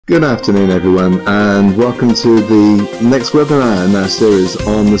Good afternoon everyone, and welcome to the next webinar in our series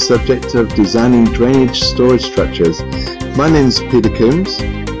on the subject of designing drainage storage structures. My name is Peter Coombs.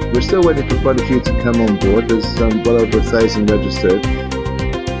 We're still waiting for quite a few to come on board. There's well over 1,000 registered.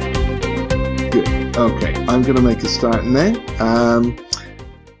 Good. Okay, I'm going to make a start now.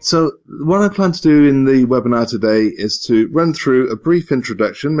 So what I plan to do in the webinar today is to run through a brief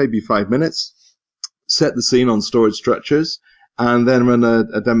introduction, maybe 5 minutes, set the scene on storage structures, and then run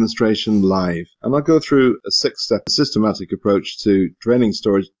a demonstration live. And I'll go through a 6-step systematic approach to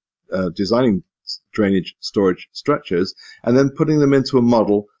designing drainage storage structures, and then putting them into a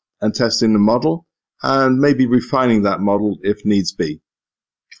model and testing the model, and maybe refining that model if needs be.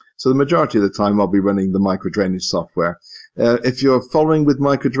 So the majority of the time I'll be running the micro drainage software. If you're following with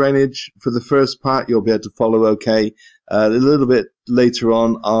micro drainage for the first part, you'll be able to follow okay. A little bit later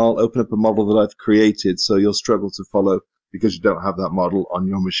on, I'll open up a model that I've created, so you'll struggle to follow because you don't have that model on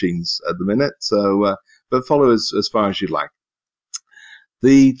your machines at the minute. So, but follow as far as you like.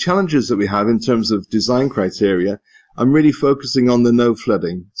 The challenges that we have in terms of design criteria, I'm really focusing on the no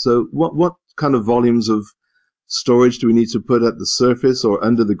flooding. So what kind of volumes of storage do we need to put at the surface or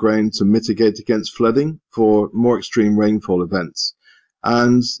under the ground to mitigate against flooding for more extreme rainfall events?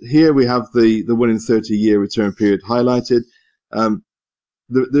 And here we have the 1 in 30-year return period highlighted.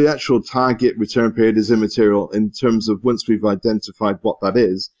 The actual target return period is immaterial in terms of once we've identified what that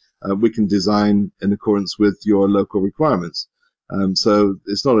is, we can design in accordance with your local requirements. So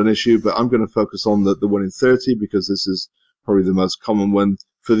it's not an issue, but I'm going to focus on the 1 in 30 because this is probably the most common one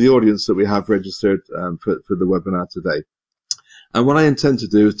for the audience that we have registered for the webinar today. And what I intend to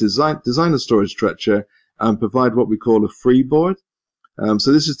do is design a storage structure and provide what we call a freeboard.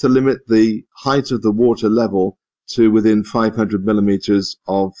 So this is to limit the height of the water level to within 500 millimeters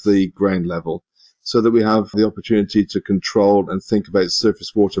of the ground level, so that we have the opportunity to control and think about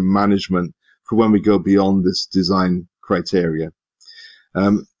surface water management for when we go beyond this design criteria.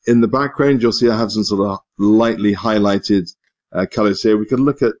 In the background, you'll see I have some sort of lightly highlighted colors here. We can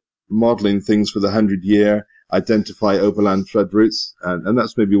look at modeling things for the 100-year, identify overland flood routes, and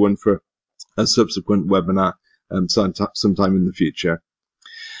that's maybe one for a subsequent webinar sometime in the future.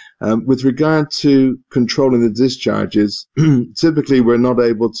 With regard to controlling the discharges, typically we're not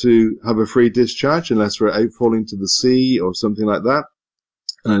able to have a free discharge unless we're outfalling to the sea or something like that.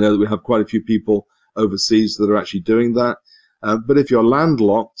 And I know that we have quite a few people overseas that are actually doing that. But if you're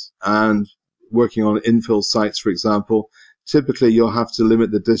landlocked and working on infill sites, for example, typically you'll have to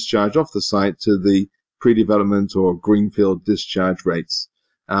limit the discharge off the site to the pre-development or greenfield discharge rates.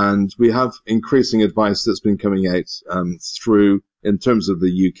 And we have increasing advice that's been coming out through, in terms of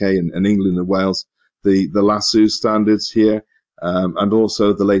the UK and England and Wales, the LASU standards here, and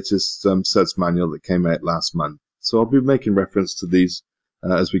also the latest SEDS manual that came out last month. So I'll be making reference to these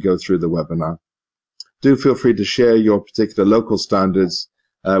as we go through the webinar. Do feel free to share your particular local standards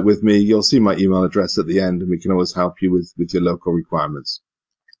with me. You'll see my email address at the end, and we can always help you with your local requirements.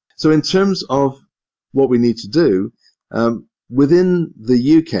 So in terms of what we need to do, within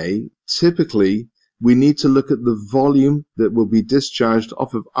the UK, typically we need to look at the volume that will be discharged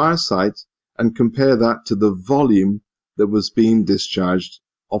off of our site and compare that to the volume that was being discharged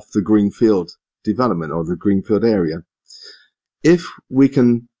off the greenfield development or the greenfield area. If we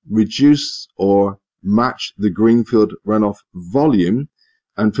can reduce or match the greenfield runoff volume,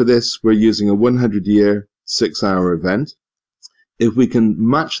 and for this we're using a 100-year 6-hour event, if we can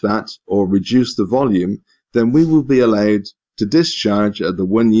match that or reduce the volume, then we will be allowed to discharge at the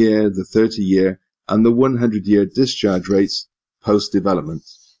 1-year, the 30-year, and the 100-year discharge rates post-development.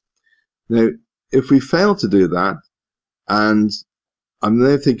 Now, if we fail to do that, and I'm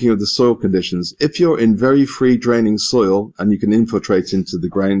now thinking of the soil conditions, if you're in very free draining soil and you can infiltrate into the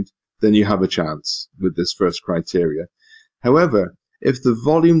ground, then you have a chance with this first criteria. However, if the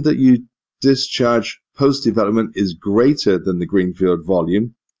volume that you discharge post-development is greater than the greenfield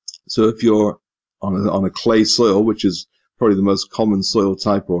volume, so if you're on a clay soil, which is probably the most common soil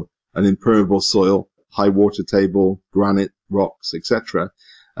type, or an impermeable soil, high water table, granite, rocks, etc.,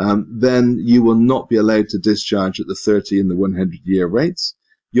 then you will not be allowed to discharge at the 30 and the 100-year rates.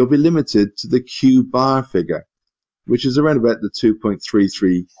 You'll be limited to the Q bar figure, which is around about the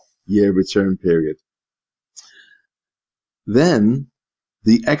 2.33-year return period. Then,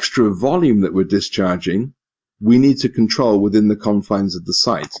 the extra volume that we're discharging, we need to control within the confines of the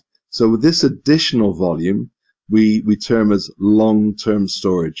site. So with this additional volume, we term as long-term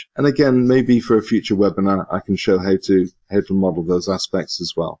storage. And again, maybe for a future webinar, I can show how to model those aspects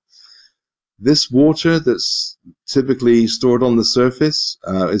as well. This water that's typically stored on the surface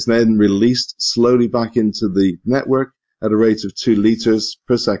is then released slowly back into the network at a rate of 2 litres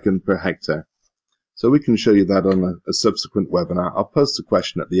per second per hectare. So we can show you that on a subsequent webinar. I'll post a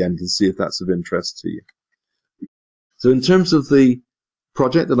question at the end and see if that's of interest to you. So in terms of the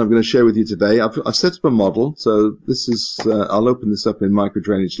project that I'm going to share with you today, I've set up a model. So this is, I'll open this up in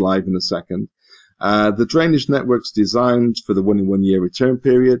MicroDrainage Live in a second. The drainage network's designed for the 1 in 1 year return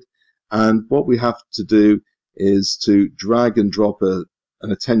period. And what we have to do is to drag and drop an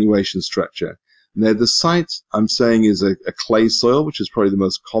attenuation structure. Now, the site I'm saying is a clay soil, which is probably the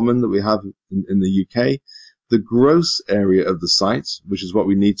most common that we have in the UK. The gross area of the site, which is what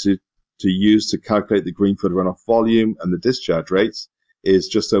we need to use to calculate the greenfield runoff volume and the discharge rates, is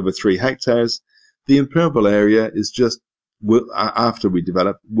just over 3 hectares. The impermeable area is after we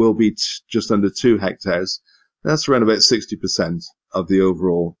develop, will be just under 2 hectares. That's around about 60% of the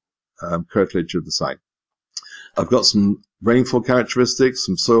overall curtilage of the site. I've got some rainfall characteristics,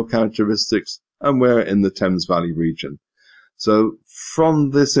 some soil characteristics, and we're in the Thames Valley region. So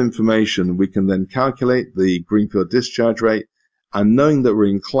from this information, we can then calculate the greenfield discharge rate, and knowing that we're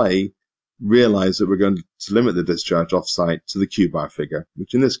in clay, realize that we're going to limit the discharge off-site to the Q-bar figure,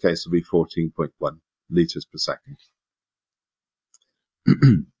 which in this case will be 14.1 litres per second.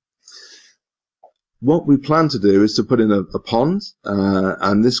 What we plan to do is to put in a pond,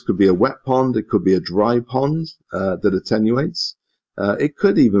 and this could be a wet pond, it could be a dry pond that attenuates. It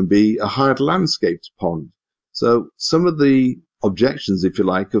could even be a hard landscaped pond. So some of the objections, if you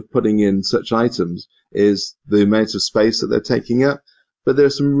like, of putting in such items is the amount of space that they're taking up. But there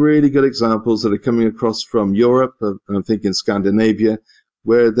are some really good examples that are coming across from Europe, and I'm thinking Scandinavia,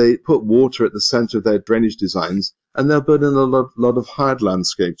 where they put water at the center of their drainage designs, and they'll put in a lot of hard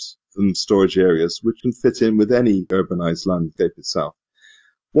landscapes and storage areas, which can fit in with any urbanized landscape itself.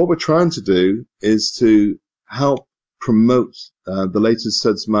 What we're trying to do is to help promote the latest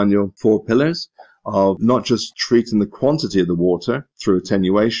SUDS manual 4 pillars of not just treating the quantity of the water through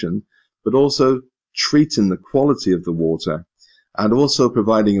attenuation, but also treating the quality of the water, and also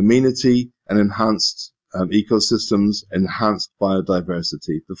providing amenity and enhanced ecosystems, enhanced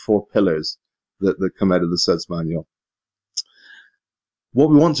biodiversity, the 4 pillars that come out of the SUDS manual. What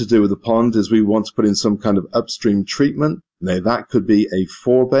we want to do with the pond is we want to put in some kind of upstream treatment. Now that could be a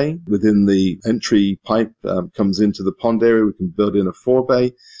forebay within the entry pipe comes into the pond area. We can build in a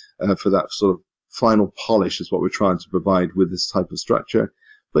forebay for that sort of final polish is what we're trying to provide with this type of structure.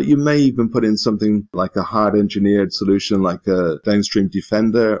 But you may even put in something like a hard engineered solution like a downstream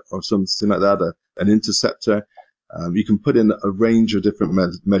defender or something like that, an interceptor. You can put in a range of different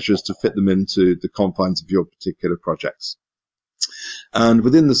measures to fit them into the confines of your particular projects. And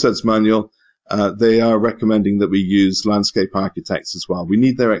within the SUDS manual, they are recommending that we use landscape architects as well. We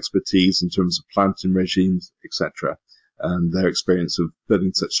need their expertise in terms of planting regimes, etc., and their experience of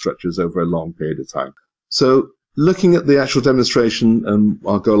building such structures over a long period of time. So looking at the actual demonstration,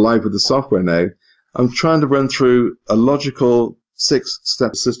 I'll go live with the software now. I'm trying to run through a logical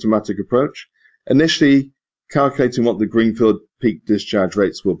 6-step systematic approach. Initially, calculating what the greenfield peak discharge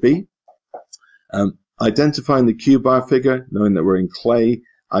rates will be. Identifying the Q-bar figure, knowing that we're in clay,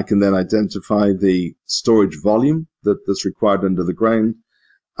 I can then identify the storage volume that's required under the ground.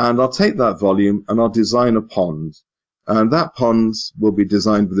 And I'll take that volume and I'll design a pond. And that pond will be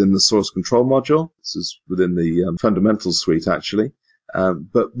designed within the source control module. This is within the fundamentals suite, actually.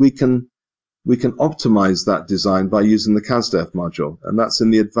 But we can optimize that design by using the CASDEF module, and that's in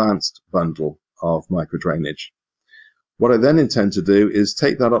the advanced bundle of microdrainage. What I then intend to do is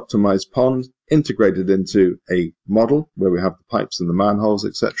take that optimized pond, integrate it into a model where we have the pipes and the manholes,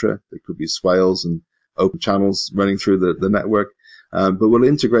 etc. There could be swales and open channels running through the network, but we'll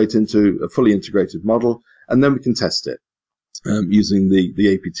integrate into a fully integrated model, and then we can test it using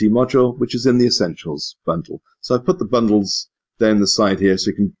the APT module, which is in the essentials bundle. So I've put the bundles down the side here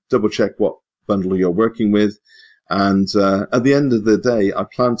so you can double check what bundle you're working with. And at the end of the day, I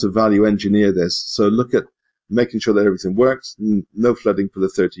plan to value engineer this. So look at making sure that everything works, no flooding for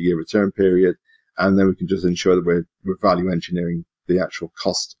the 30-year return period, and then we can just ensure that we're value engineering the actual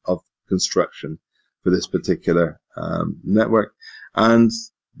cost of construction for this particular network. And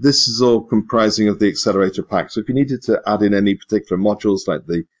this is all comprising of the accelerator pack. So if you needed to add in any particular modules like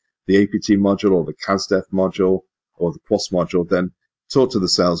the APT module or the CASDEF module or the QUAS module, then talk to the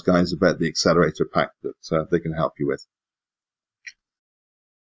sales guys about the accelerator pack that they can help you with.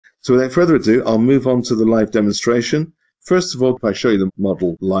 So without further ado, I'll move on to the live demonstration. First of all, if I show you the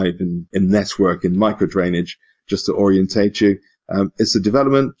model live in network, in microdrainage, just to orientate you, it's a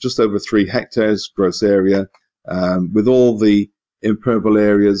development just over 3 hectares gross area, with all the impermeable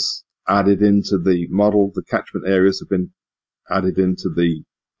areas added into the model. The catchment areas have been added into the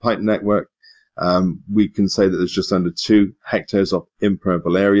pipe network. we can say that there's just under 2 hectares of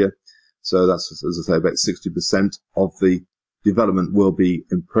impermeable area. So that's, as I say, about 60% of the development will be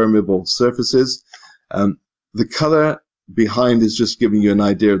impermeable surfaces. The color behind is just giving you an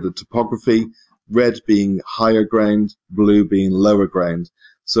idea of the topography, red being higher ground, blue being lower ground.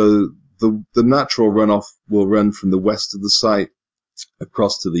 So the natural runoff will run from the west of the site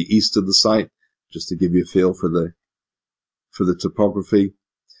across to the east of the site, just to give you a feel for the topography.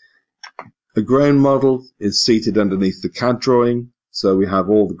 A ground model is seated underneath the CAD drawing. So we have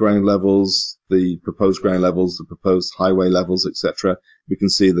all the ground levels, the proposed ground levels, the proposed highway levels, etc. We can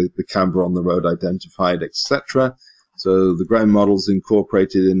see the camber on the road identified, etc. So the ground model's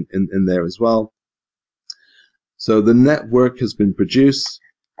incorporated in there as well. So the network has been produced.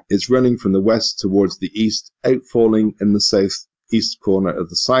 It's running from the west towards the east, outfalling in the southeast corner of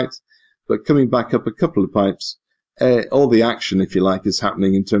the site, but coming back up a couple of pipes. All the action, if you like, is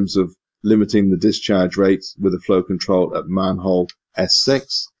happening in terms of limiting the discharge rate with a flow control at manhole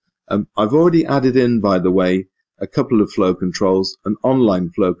S6. I've already added in, by the way, a couple of flow controls, an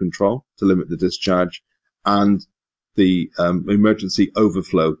online flow control to limit the discharge, and the emergency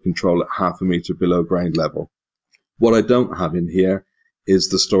overflow control at 0.5 meter below ground level. What I don't have in here is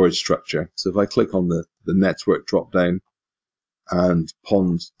the storage structure. So if I click on the network drop down and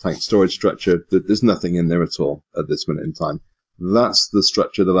pond tank storage structure, there's nothing in there at all at this minute in time. That's the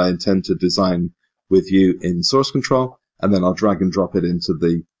structure that I intend to design with you in source control, and then I'll drag and drop it into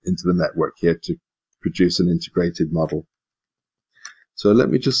the network here to produce an integrated model. So let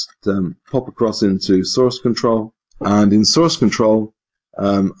me just pop across into source control, and in source control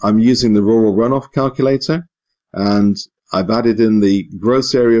I'm using the rural runoff calculator, and I've added in the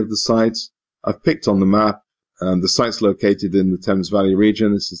gross area of the site. I've picked on the map. The site's located in the Thames Valley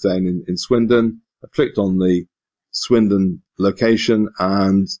region. This is down in Swindon. I've clicked on the Swindon location,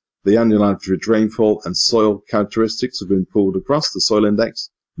 and the annual average rainfall and soil characteristics have been pulled across. The soil index,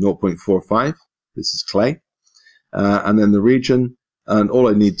 0.45. This is clay. And then the region. And all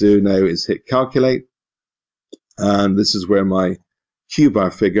I need to do now is hit calculate. And this is where my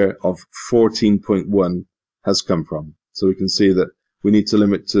Q-bar figure of 14.1 has come from. So we can see that we need to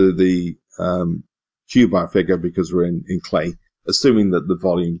limit to the Q-bar figure because we're in clay, assuming that the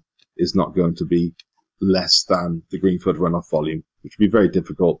volume is not going to be less than the green flood runoff volume, which would be very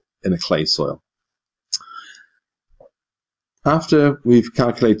difficult in a clay soil. After we've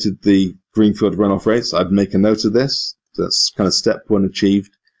calculated the green flood runoff rates, I'd make a note of this. That's kind of step 1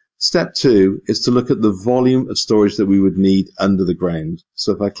 achieved. Step 2 is to look at the volume of storage that we would need under the ground.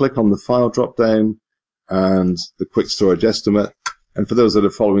 So if I click on the file drop down and the quick storage estimate, and for those that are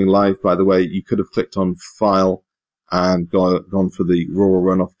following live, by the way, you could have clicked on file and gone for the rural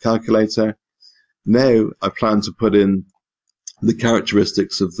runoff calculator. Now I plan to put in the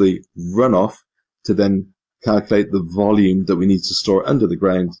characteristics of the runoff to then calculate the volume that we need to store under the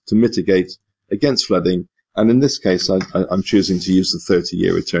ground to mitigate against flooding. And in this case, I'm choosing to use the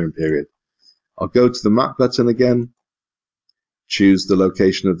 30-year return period. I'll go to the map button again, choose the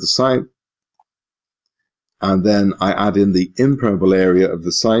location of the site, and then I add in the impermeable area of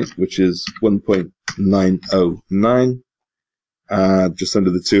the site, which is 1.909, just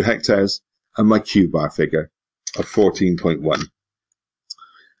under the 2 hectares, and my Q-bar figure of 14.1.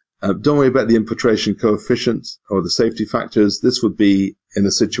 Don't worry about the infiltration coefficient or the safety factors. This would be in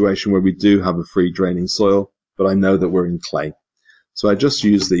a situation where we do have a free draining soil, but I know that we're in clay. So I just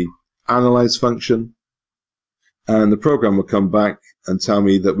use the analyze function, and the program will come back and tell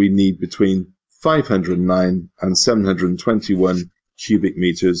me that we need between 509 and 721 cubic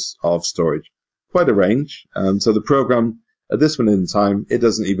meters of storage. Quite a range. So the program, at this point in time, it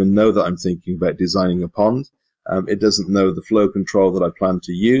doesn't even know that I'm thinking about designing a pond. It doesn't know the flow control that I plan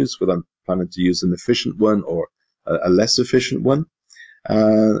to use, whether I'm planning to use an efficient one or a less efficient one,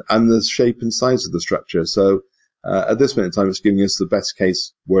 and the shape and size of the structure. So at this point in time, it's giving us the best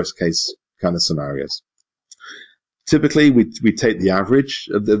case, worst case kind of scenarios. Typically, we take the average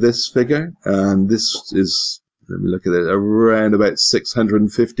of this figure, and this is, let me look at it, around about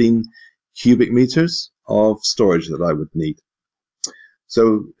 615 cubic meters of storage that I would need.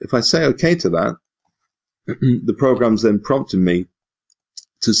 So if I say OK to that, the program's then prompting me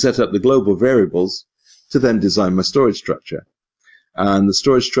to set up the global variables to then design my storage structure. And the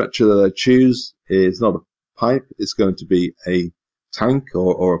storage structure that I choose is not a pipe, it's going to be a tank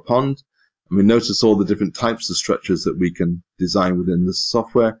or a pond. And we notice all the different types of structures that we can design within this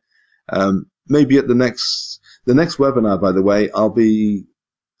software. Maybe at the next webinar, by the way, I'll be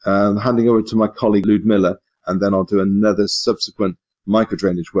handing over to my colleague Ludmilla, and then I'll do another subsequent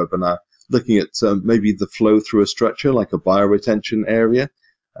microdrainage webinar looking at maybe the flow through a structure like a bioretention area,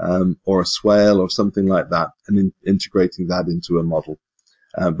 or a swale or something like that, and integrating that into a model.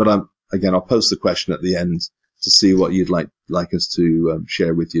 But again, I'll post the question at the end to see what you'd like us to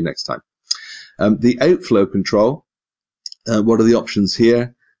share with you next time. The outflow control, what are the options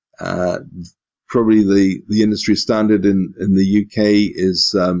here? Probably the industry standard in the UK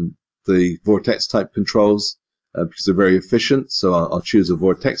is the vortex type controls, because they're very efficient. So I'll choose a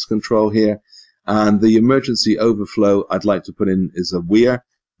vortex control here. And the emergency overflow I'd like to put in is a weir.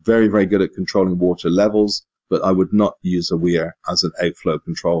 Very, very good at controlling water levels, but I would not use a weir as an outflow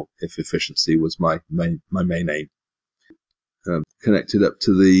control if efficiency was my main aim. Connected up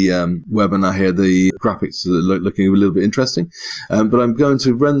to the webinar here, the graphics are looking a little bit interesting, but I'm going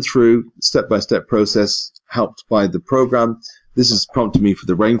to run through step-by-step process helped by the program. This is prompting me for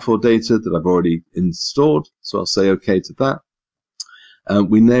the rainfall data that I've already installed, so I'll say OK to that.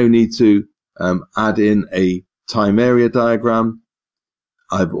 We now need to add in a time area diagram.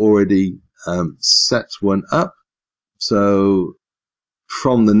 I've already set one up, so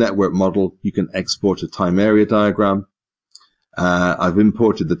from the network model you can export a time area diagram. I've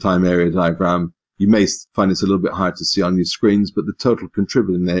imported the time area diagram. You may find it's a little bit hard to see on your screens, but the total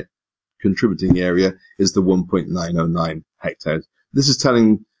contributing area is the 1.909 hectares. This is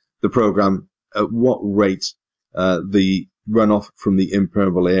telling the program at what rate the runoff from the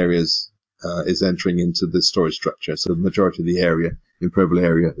impermeable areas is entering into the storage structure. So the majority of the impermeable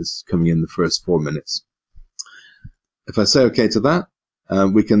area is coming in the first 4 minutes. If I say OK to that,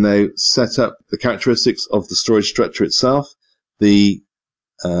 we can now set up the characteristics of the storage structure itself. The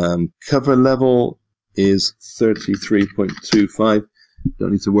cover level is 33.25.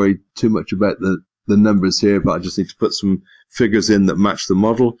 Don't need to worry too much about the numbers here, but I just need to put some figures in that match the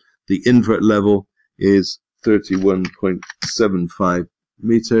model. The invert level is 31.75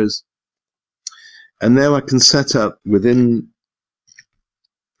 meters. And now I can set up within,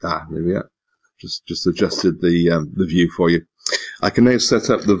 there we are. Just adjusted the view for you. I can now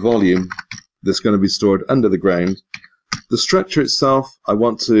set up the volume that's going to be stored under the ground. The structure itself, I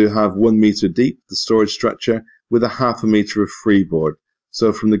want to have 1 meter deep, the storage structure, with a ½ meter of freeboard.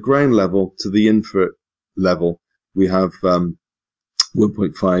 So from the ground level to the invert level, we have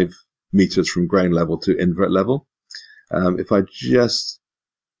 1.5 meters from ground level to invert level. If I just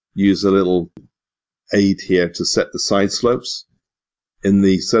use a little aid here to set the side slopes, in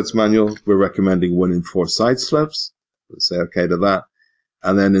the SUDS manual, we're recommending 1 in 4 side slopes. Let's say OK to that.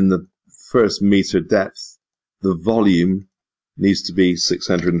 And then in the first meter depth, the volume needs to be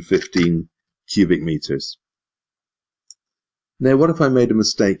 615 cubic meters. Now, what if I made a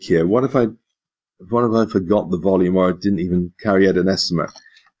mistake here? What if I forgot the volume, or I didn't even carry out an estimate?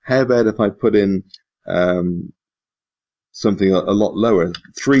 How about if I put in something a lot lower,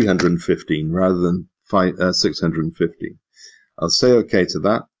 315 rather than 615? I'll say OK to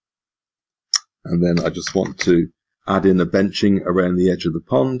that. And then I just want to add in a benching around the edge of the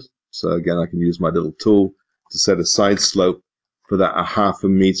pond. So again, I can use my little tool to set a side slope for that a ½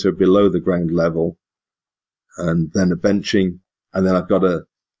 meter below the ground level, and then a benching, and then I've got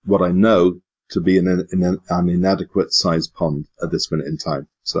what I know to be an inadequate sized pond at this minute in time.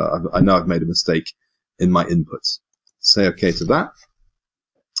 So I know I've made a mistake in my inputs. Say OK to that.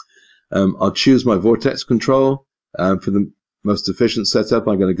 I'll choose my vortex control. For the most efficient setup,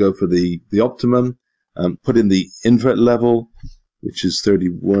 I'm going to go for the optimum. Put in the invert level, which is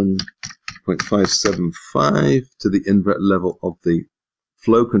 31.575 to the invert level of the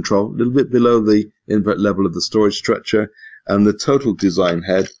flow control, a little bit below the invert level of the storage structure, and the total design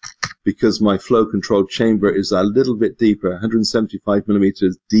head, because my flow control chamber is a little bit deeper, 175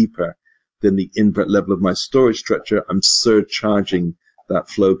 millimeters deeper than the invert level of my storage structure. I'm surcharging that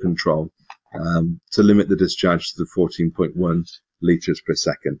flow control to limit the discharge to the 14.1 liters per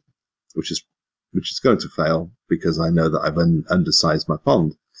second, which is going to fail because I know that I've undersized my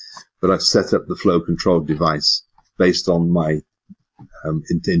pond. But I've set up the flow control device based on my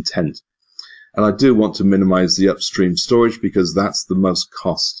intent. And I do want to minimize the upstream storage because that's the most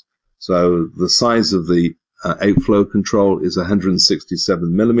cost. So the size of the outflow control is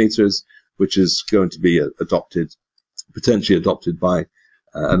 167 millimeters, which is going to be potentially adopted by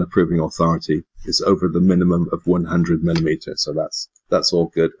an approving authority. It's over the minimum of 100 millimeters. So that's all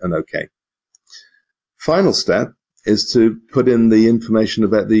good and okay. Final step is to put in the information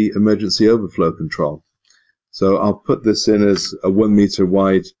about the emergency overflow control. So I'll put this in as a 1 meter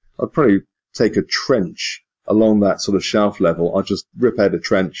wide. I'll probably take a trench along that sort of shelf level. I'll just rip out a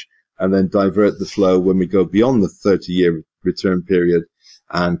trench and then divert the flow when we go beyond the 30-year return period,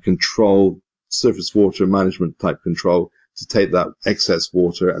 and control surface water management type control to take that excess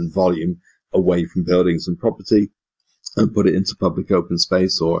water and volume away from buildings and property. and put it into public open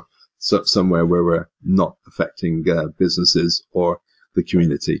space or somewhere where we're not affecting businesses or the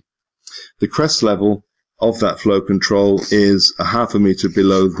community. The crest level of that flow control is a half a meter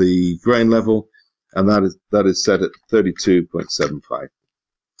below the grain level, and that is set at 32.75.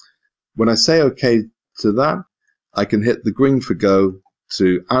 When I say OK to that, I can hit the green for go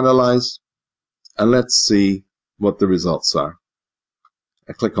to analyze, and let's see what the results are.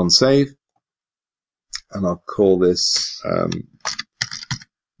 I click on save, and I'll call this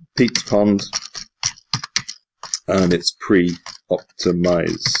Pete's Pond, and it's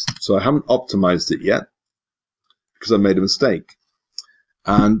pre-optimized. So I haven't optimized it yet because I made a mistake.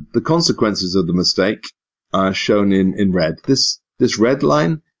 And the consequences of the mistake are shown in red. This red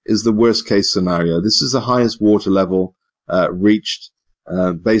line is the worst case scenario. This is the highest water level reached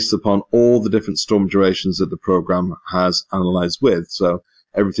based upon all the different storm durations that the program has analyzed with. So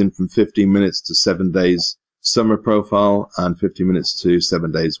everything from 15 minutes to 7 days summer profile and 50 minutes to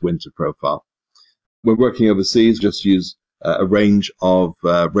 7 days winter profile. When working overseas, just use a range of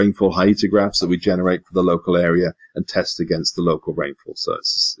rainfall hyetographs that we generate for the local area and test against the local rainfall. So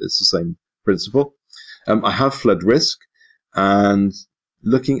it's the same principle. I have flood risk, and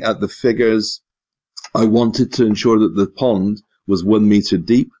looking at the figures, I wanted to ensure that the pond was 1 meter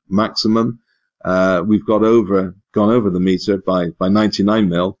deep maximum. We've gone over the meter by 99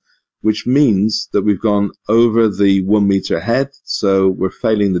 mil, which means that we've gone over the 1 meter head. So we're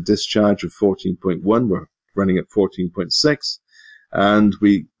failing the discharge of 14.1. We're running at 14.6, and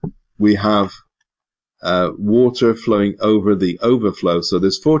we have water flowing over the overflow. So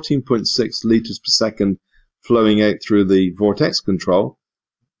there's 14.6 liters per second flowing out through the vortex control,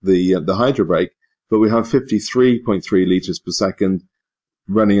 the hydro brake, but we have 53.3 liters per second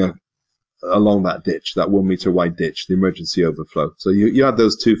running along that ditch, that 1 meter wide ditch, the emergency overflow. So you add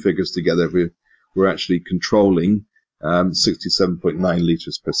those two figures together, we're actually controlling 67.9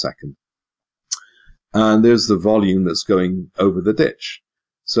 liters per second. And there's the volume that's going over the ditch.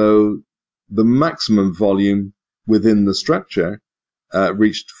 So the maximum volume within the structure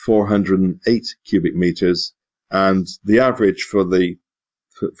reached 408 cubic meters, and the average for the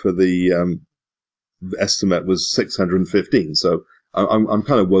estimate was 615. So I'm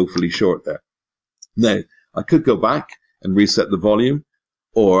kind of woefully short there. Now, I could go back and reset the volume,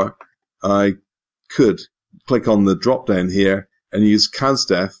 or I could click on the drop down here and use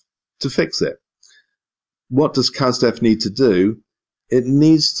CASDEF to fix it. What does CASDEF need to do? It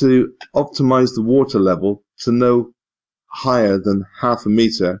needs to optimize the water level to no higher than half a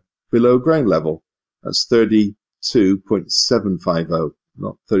meter below ground level. That's 32.750,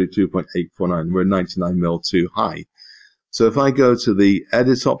 not 32.849. We're 99 mil too high. So if I go to the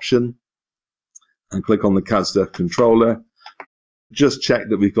edit option and click on the CASDEF controller, just check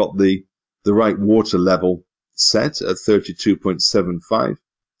that we've got the right water level set at 32.75.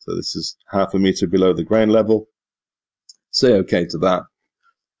 So this is half a meter below the ground level. Say OK to that,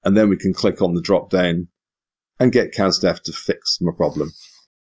 and then we can click on the drop down and get CASDEF to fix my problem.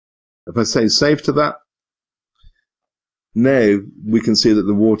 If I say save to that, now we can see that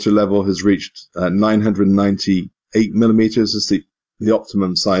the water level has reached 998 millimeters as the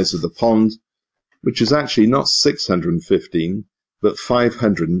optimum size of the pond, which is actually not 615, but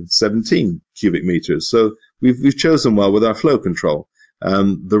 517 cubic meters. So we've chosen well with our flow control.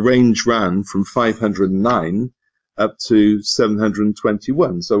 The range ran from 509 up to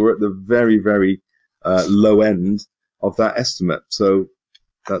 721. So we're at the very, very low end of that estimate. So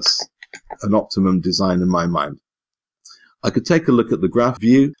that's an optimum design in my mind. I could take a look at the graph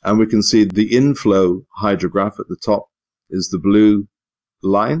view, and we can see the inflow hydrograph at the top is the blue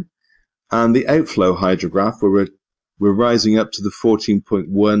line, and the outflow hydrograph, where we're rising up to the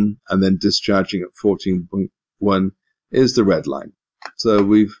 14.1 and then discharging at 14.1, is the red line. So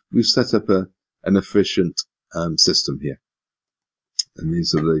we've set up an efficient system here, and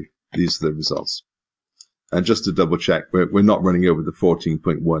these are the results. And just to double check, we're not running over the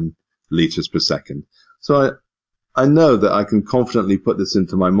 14.1 liters per second. So I know that I can confidently put this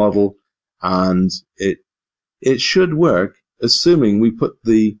into my model, and it should work, assuming we put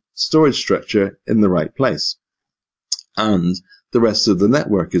the storage structure in the right place and the rest of the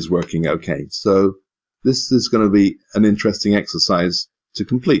network is working okay. So this is going to be an interesting exercise to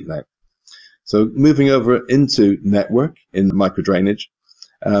complete now. So moving over into network in micro drainage,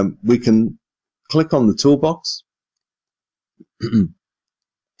 we can click on the toolbox,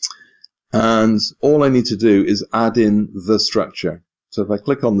 and all I need to do is add in the structure. So if I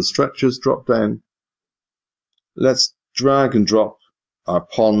click on the structures drop down, let's drag and drop our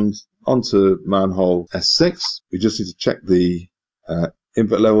pond onto manhole S6. We just need to check the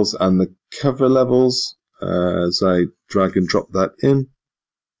input levels and the cover levels. as I drag and drop that in.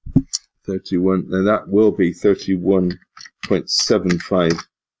 31, and that will be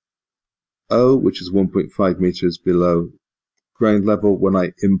 31.750, which is 1.5 meters below ground level when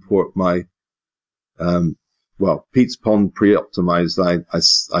I import my, Pete's Pond pre-optimized, I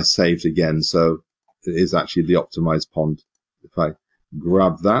saved again, so it is actually the optimized pond. If I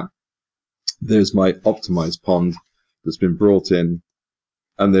grab that, there's my optimized pond that's been brought in,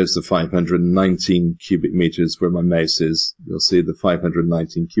 and there's the 519 cubic meters where my mouse is. You'll see the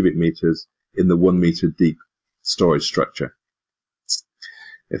 519 cubic meters in the 1 meter deep storage structure.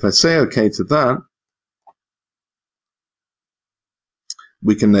 If I say OK to that,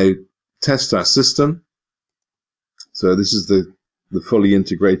 we can now test our system. So this is the fully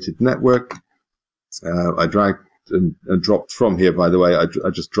integrated network. I dragged and dropped from here, by the way. I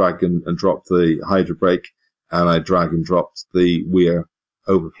just drag and drop the Hydro brake, and I drag and dropped the weir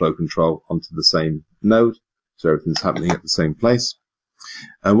overflow control onto the same node. So everything's happening at the same place.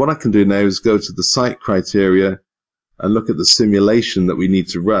 And what I can do now is go to the site criteria and look at the simulation that we need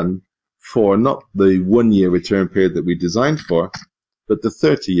to run for not the 1 year return period that we designed for, but the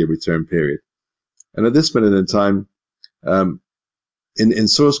 30-year return period. And at this minute in time, in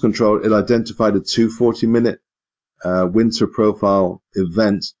source control, it identified a 240-minute winter profile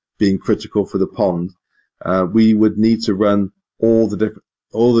event being critical for the pond. We would need to run all the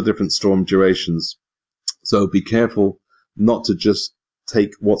different storm durations. So be careful not to just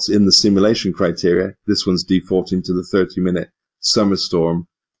take what's in the simulation criteria. This one's defaulting to the 30-minute summer storm,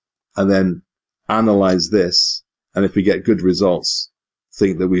 and then analyze this. And if we get good results,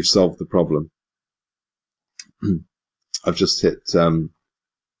 think that we've solved the problem. I've just hit the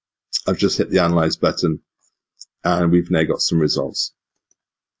analyze button, and we've now got some results.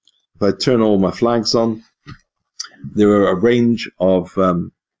 If I turn all my flags on, there are a range of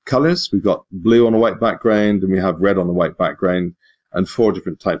colors. We've got blue on a white background, and we have red on a white background, and 4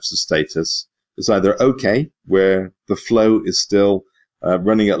 different types of status. It's either OK, where the flow is still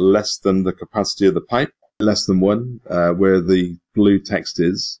running at less than the capacity of the pipe, less than 1, where the blue text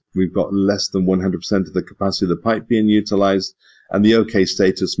is. We've got less than 100% of the capacity of the pipe being utilized, and the OK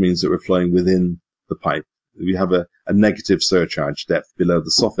status means that we're flowing within the pipe. We have a negative surcharge depth below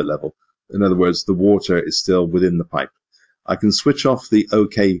the soffit level. In other words, the water is still within the pipe. I can switch off the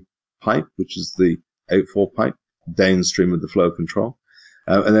OK pipe, which is the outfall pipe, downstream of the flow control,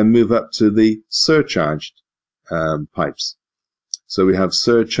 and then move up to the surcharged pipes. So we have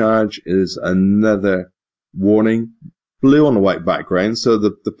surcharge is another warning, blue on a white background, so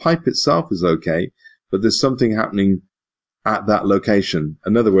the pipe itself is okay, but there's something happening at that location.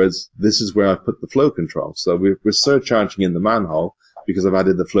 In other words, this is where I've put the flow control. So we're surcharging in the manhole because I've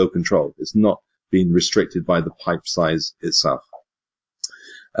added the flow control. It's not being restricted by the pipe size itself.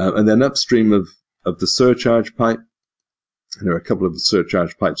 And then upstream of the surcharge pipe, and there are a couple of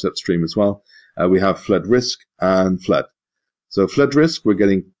surcharge pipes upstream as well, we have flood risk and flood. So flood risk, we're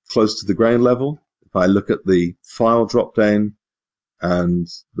getting close to the ground level. If I look at the file drop down and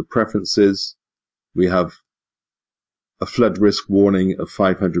the preferences, we have a flood risk warning of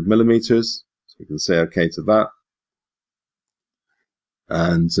 500 millimeters. So we can say OK to that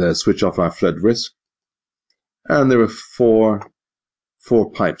and switch off our flood risk. And there are four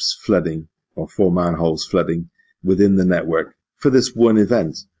pipes flooding, or 4 manholes flooding within the network for this one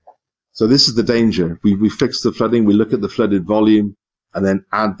event. So this is the danger. We fix the flooding, we look at the flooded volume, and then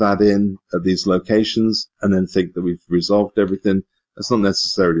add that in at these locations, and then think that we've resolved everything. That's not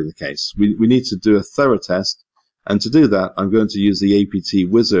necessarily the case. We need to do a thorough test, and to do that, I'm going to use the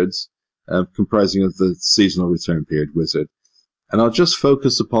APT wizards, comprising of the seasonal return period wizard. And I'll just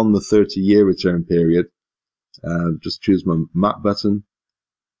focus upon the 30-year return period. Just choose my map button,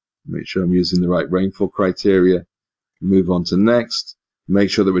 make sure I'm using the right rainfall criteria, move on to next, make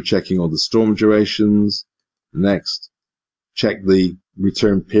sure that we're checking all the storm durations, next, check the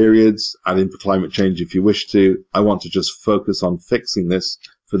return periods, add in for climate change if you wish to. I want to just focus on fixing this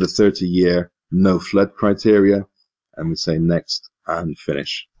for the 30-year no flood criteria, and we say next and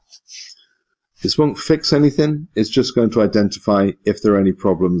finish. This won't fix anything, it's just going to identify if there are any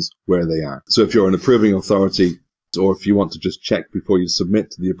problems where they are. So if you're an approving authority, or if you want to just check before you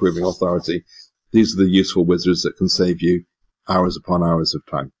submit to the approving authority, these are the useful wizards that can save you hours upon hours of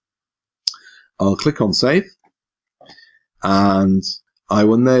time. I'll click on save, and I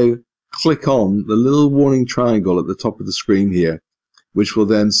will now click on the little warning triangle at the top of the screen here, which will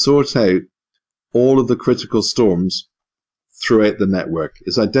then sort out all of the critical storms throughout the network.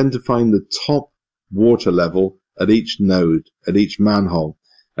 It's identifying the top water level at each node, at each manhole,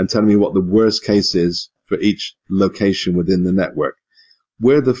 and telling me what the worst case is for each location within the network.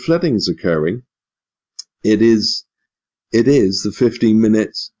 Where the flooding is occurring, it is the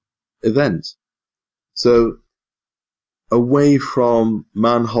 15-minute event. So away from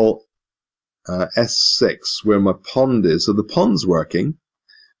manhole S6, where my pond is, so the pond's working,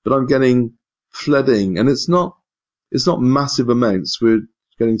 but I'm getting flooding, and it's not massive amounts. We're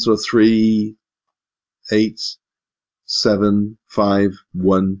getting sort of 3, 8, 7, 5,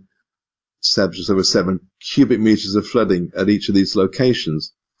 1, 7, just over 7 cubic meters of flooding at each of these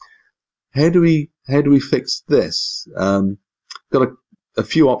locations. How do we fix this? Got a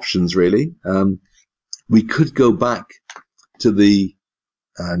few options really. We could go back to the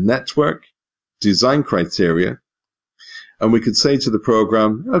network design criteria, and we could say to the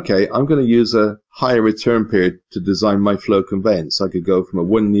program, okay, I'm going to use a higher return period to design my flow conveyance. I could go from a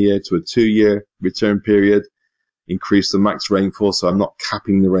 1 year to a 2 year return period, increase the max rainfall so I'm not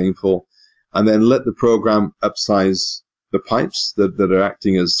capping the rainfall, and then let the program upsize the pipes that are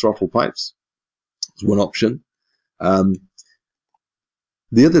acting as throttle pipes. That's one option.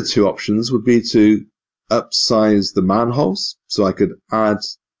 The other two options would be to upsize the manholes, so I could add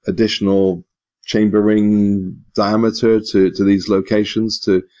additional chamber ring diameter to these locations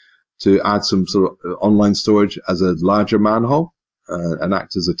to add some sort of online storage as a larger manhole and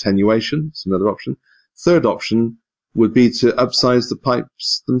act as attenuation. It's another option. Third option would be to upsize the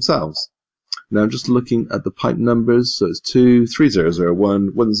pipes themselves. Now I'm just looking at the pipe numbers. So it's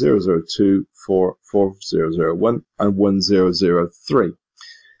 23001, 1002, 44001, and 1003.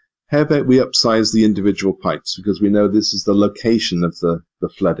 How about we upsize the individual pipes, because we know this is the location of the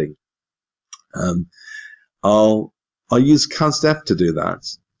flooding. I'll use CASDEF to do that.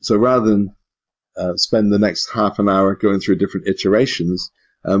 So rather than spend the next half an hour going through different iterations,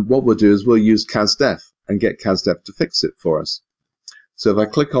 what we'll do is we'll use CASDEF and get CASDEF to fix it for us. So if I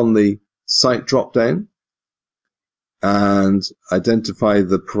click on the site drop-down and identify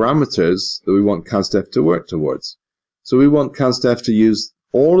the parameters that we want CASDEF to work towards. So we want CASDEF to use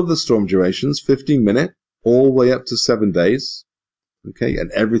all of the storm durations, 15-minute, all the way up to 7 days, okay, and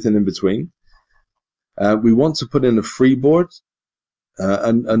everything in between. We want to put in a freeboard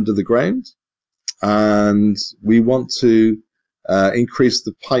under the ground, and we want to increase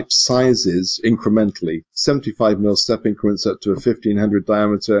the pipe sizes incrementally, 75 mil step increments up to a 1500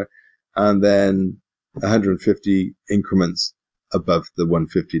 diameter, and then 150 increments above the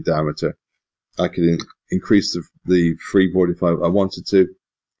 150 diameter. I could increase the freeboard if I wanted to.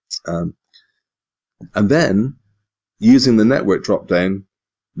 And then, using the network drop-down,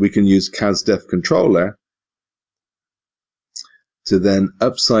 we can use CASDEF controller to then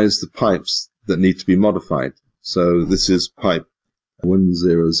upsize the pipes that need to be modified. So this is pipe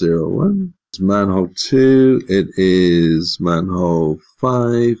 1001. It's manhole 2, it is manhole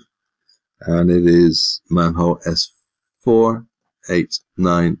 5, and it is manhole S4, 8,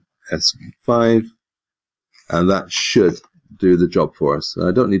 9, S5, and that should do the job for us.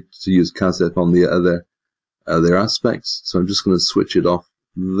 I don't need to use CASDEF on the other aspects, so I'm just going to switch it off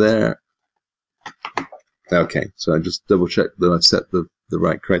there. Okay, so I just double check that I've set the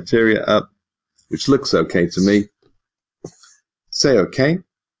right criteria up, which looks okay to me. Say OK.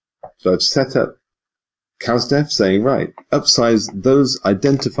 So I've set up CASDEF saying, right, upsize those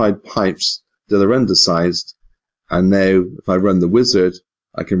identified pipes that are undersized, and now if I run the wizard,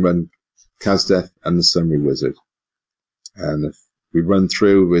 I can run CASDEF and the summary wizard. And if we run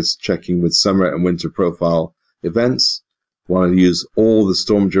through with checking with summer and winter profile events, I want to use all the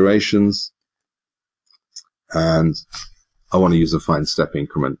storm durations, and I want to use a fine step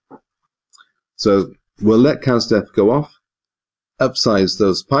increment. So we'll let CASDEF go off, upsize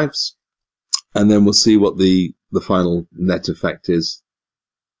those pipes, and then we'll see what the final net effect is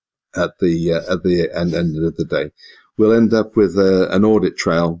at the end of the day. We'll end up with an audit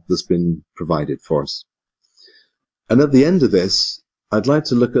trail that's been provided for us. And at the end of this, I'd like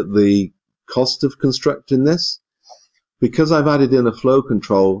to look at the cost of constructing this. Because I've added in a flow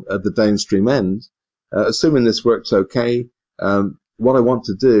control at the downstream end, assuming this works okay, what I want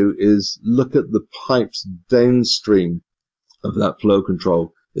to do is look at the pipes downstream of that flow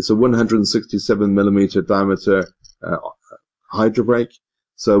control. It's a 167 millimeter diameter hydro brake,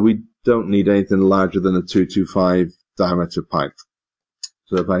 so we don't need anything larger than a 225 diameter pipe.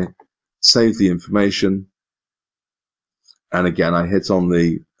 So if I save the information, and again I hit on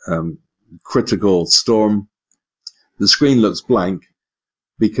the critical storm, the screen looks blank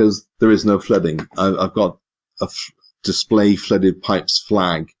because there is no flooding. I've got a display flooded pipes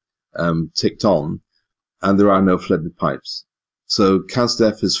flag ticked on, and there are no flooded pipes. So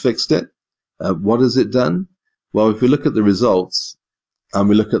CASDEF has fixed it. What has it done? Well, if we look at the results and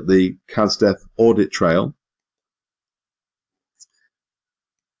we look at the CASDEF audit trail,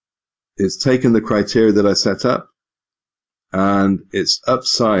 it's taken the criteria that I set up and it's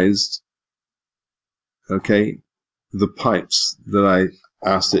upsized, okay, the pipes that I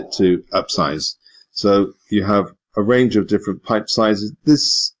asked it to upsize. So you have a range of different pipe sizes.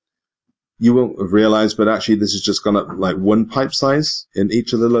 This you won't have realized, but actually this has just gone up like one pipe size in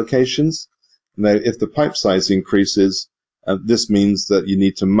each of the locations. Now, if the pipe size increases, this means that you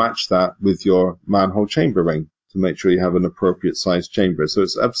need to match that with your manhole chamber ring to make sure you have an appropriate size chamber. So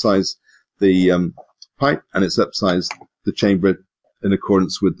it's upsized the pipe and it's upsized the chamber in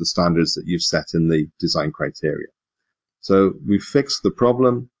accordance with the standards that you've set in the design criteria. So we fixed the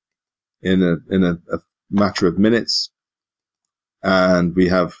problem in a matter of minutes, and we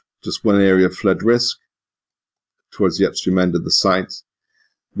have just one area of flood risk towards the upstream end of the site.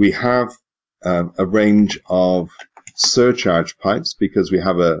 We have a range of surcharge pipes because we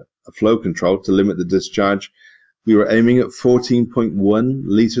have a flow control to limit the discharge. We were aiming at 14.1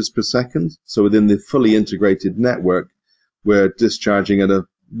 litres per second. So within the fully integrated network, we're discharging at a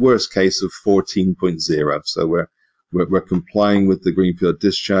worst case of 14.0. So we're complying with the Greenfield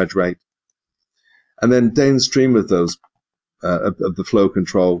discharge rate. And then downstream of those, of the flow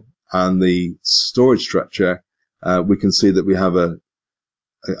control and the storage structure, we can see that we have a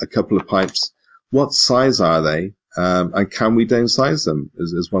couple of pipes. What size are they? And can we downsize them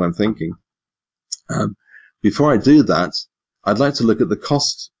is what I'm thinking. Before I do that, I'd like to look at the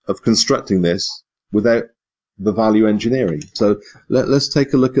cost of constructing this without the value engineering. So let's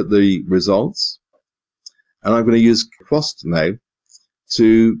take a look at the results. And I'm going to use cost now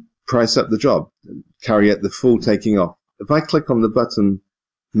to price up the job, carry out the full taking off. If I click on the button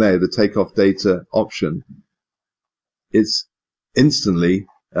now, the takeoff data option, it's instantly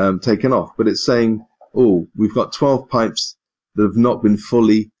taken off, but it's saying, oh, we've got 12 pipes that have not been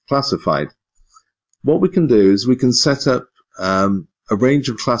fully classified. What we can do is we can set up a range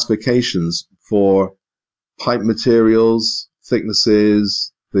of classifications for pipe materials,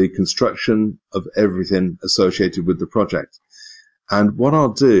 thicknesses, the construction of everything associated with the project. And what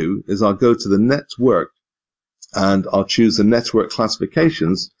I'll do is I'll go to the network and I'll choose the network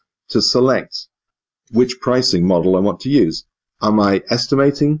classifications to select which pricing model I want to use. Am I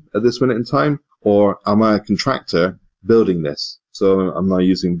estimating at this minute in time, or am I a contractor building this? So am I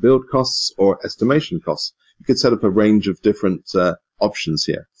using build costs or estimation costs? You could set up a range of different options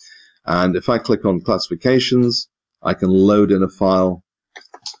here. And if I click on classifications, I can load in a file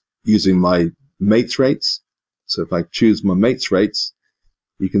using my mates rates. So if I choose my mates rates,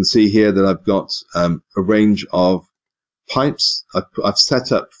 you can see here that I've got a range of pipes. I've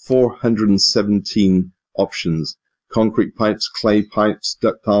set up 417 options. Concrete pipes, clay pipes,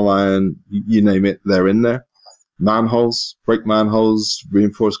 ductile iron, you name it, they're in there. Manholes, break manholes,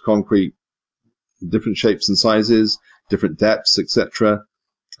 reinforced concrete, different shapes and sizes, different depths, etc.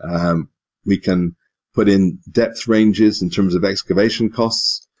 We can put in depth ranges in terms of excavation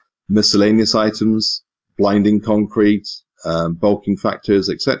costs, miscellaneous items, blinding concrete, bulking factors,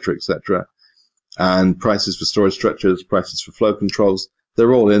 etc., etc. And prices for storage structures, prices for flow controls,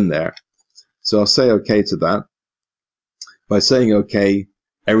 they're all in there. So I'll say OK to that. By saying OK,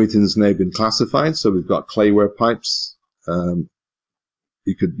 everything's now been classified. So we've got clayware pipes.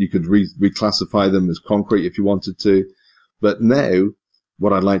 You could reclassify them as concrete if you wanted to. But now,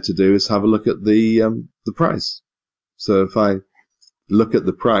 what I'd like to do is have a look at the price. So if I look at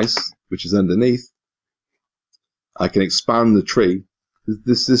the price, which is underneath, I can expand the tree.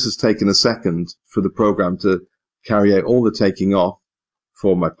 This has taken a second for the program to carry out all the taking off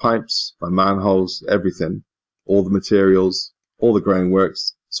for my pipes, my manholes, everything, all the materials, all the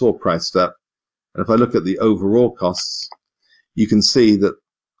groundworks. It's all priced up. And if I look at the overall costs, you can see that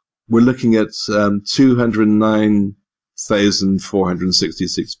we're looking at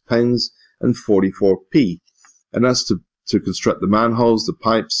 £209,466 and 44p. And that's to construct the manholes, the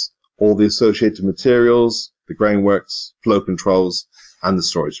pipes, all the associated materials, the groundworks, flow controls, and the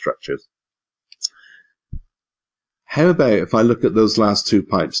storage structures. How about if I look at those last two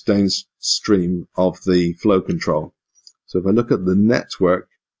pipes downstream of the flow control? So if I look at the network,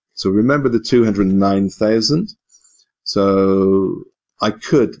 so remember the 209,000. So I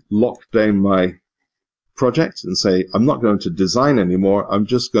could lock down my project and say, I'm not going to design anymore. I'm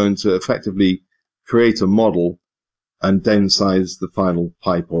just going to effectively create a model and downsize the final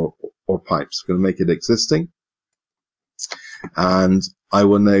pipe or pipes. I'm going to make it existing. And I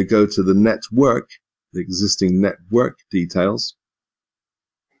will now go to the network, the existing network details.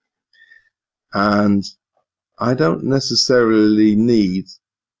 And I don't necessarily need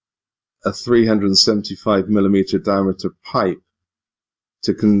a 375 millimeter diameter pipe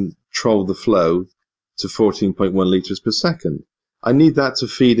to control the flow to 14.1 liters per second. I need that to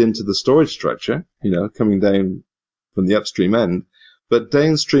feed into the storage structure, coming down from the upstream end. But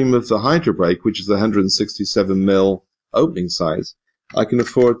downstream of the hydro break, which is the 167 mil opening size, I can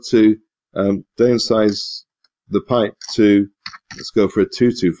afford to downsize the pipe to, let's go for a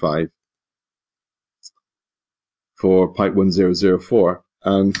 225 for pipe 1004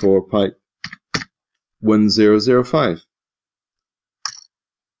 and for pipe 1005.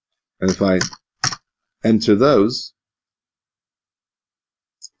 And if I enter those,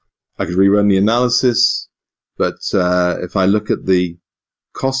 I could rerun the analysis, but if I look at the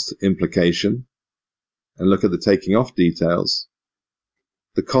cost implication and look at the taking off details,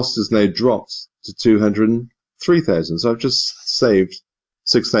 the cost has now dropped to 203,000. So I've just saved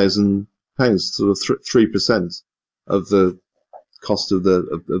 £6,000, sort of 3% of the cost of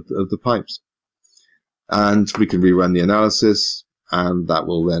the pipes. And we can rerun the analysis, and that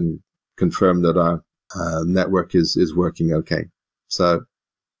will then confirm that our network is working okay. So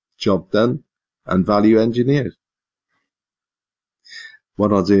job done and value engineered.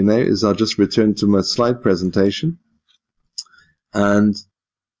 What I'll do now is I'll just return to my slide presentation, and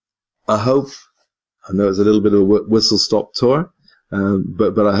I know it's a little bit of a whistle-stop tour,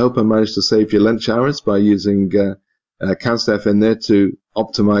 but I hope I managed to save you lunch hours by using CASDEF in there to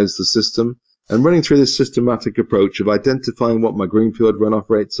optimize the system and running through this systematic approach of identifying what my greenfield runoff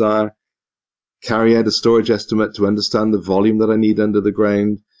rates are, carry out a storage estimate to understand the volume that I need under the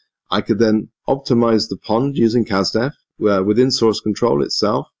ground. I could then optimize the pond using CASDEF within source control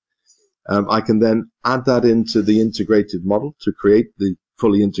itself. I can then add that into the integrated model to create the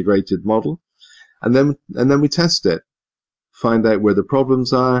fully integrated model, and then we test it, find out where the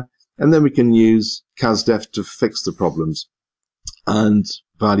problems are, and then we can use CASDEF to fix the problems and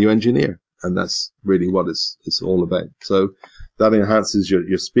value engineer. And that's really what it's all about. So that enhances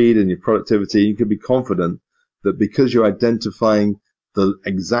your speed and your productivity. You can be confident that because you're identifying the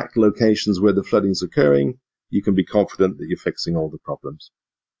exact locations where the flooding is occurring, you can be confident that you're fixing all the problems.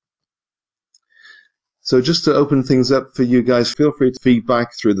 So just to open things up for you guys, feel free to feedback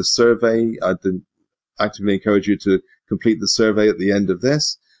through the survey. I'd actively encourage you to complete the survey at the end of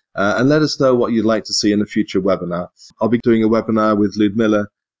this, and let us know what you'd like to see in a future webinar. I'll be doing a webinar with Ludmilla,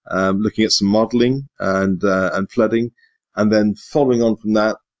 looking at some modeling and flooding, and then following on from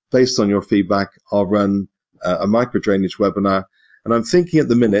that, based on your feedback, I'll run a micro drainage webinar. And I'm thinking at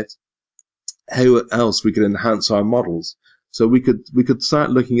the minute how else we could enhance our models. So we could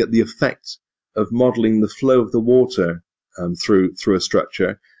start looking at the effect of modeling the flow of the water through a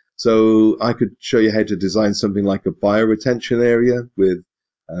structure. So I could show you how to design something like a bioretention area with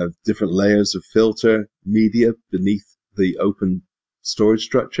different layers of filter media beneath the open storage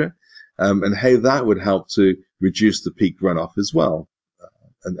structure, and how that would help to reduce the peak runoff as well,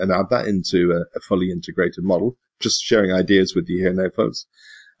 and add that into a fully integrated model. Just sharing ideas with you here now, folks.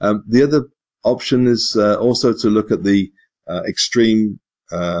 The other option is also to look at the extreme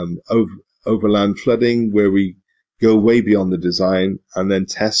overland flooding, where we go way beyond the design and then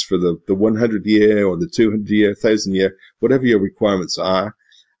test for the 100-year or the 200-year, 1,000-year, whatever your requirements are,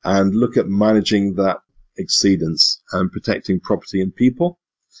 and look at managing that exceedance and protecting property and people.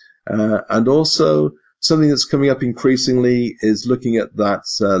 And also something that's coming up increasingly is looking at that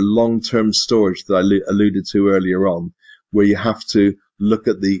long-term storage that I alluded to earlier on, where you have to look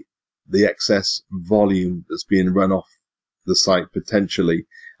at the excess volume that's being run off the site potentially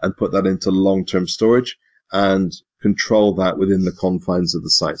and put that into long-term storage and control that within the confines of the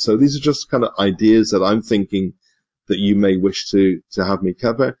site. So these are just kind of ideas that I'm thinking that you may wish to have me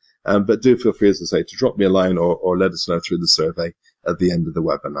cover. But do feel free, as I say, to drop me a line or let us know through the survey at the end of the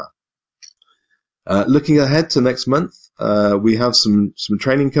webinar. Looking ahead to next month, we have some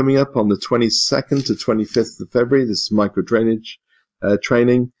training coming up on the 22nd to 25th of February. This is micro drainage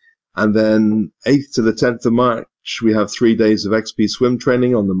training. And then 8th to the 10th of March, we have 3 days of XP swim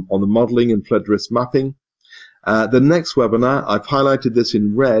training on the modeling and flood risk mapping. The next webinar, I've highlighted this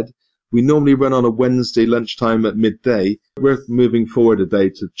in red. We normally run on a Wednesday lunchtime at midday. We're moving forward a day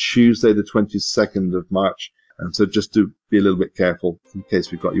to Tuesday, the 22nd of March. And so just to be a little bit careful in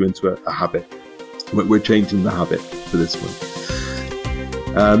case we've got you into a habit. We're changing the habit for this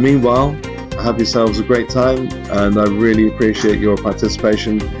one. Meanwhile, have yourselves a great time, and I really appreciate your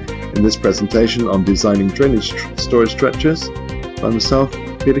participation in this presentation on designing drainage storage structures by myself,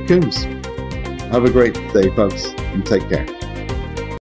 Peter Coombs. Have a great day, folks, and take care.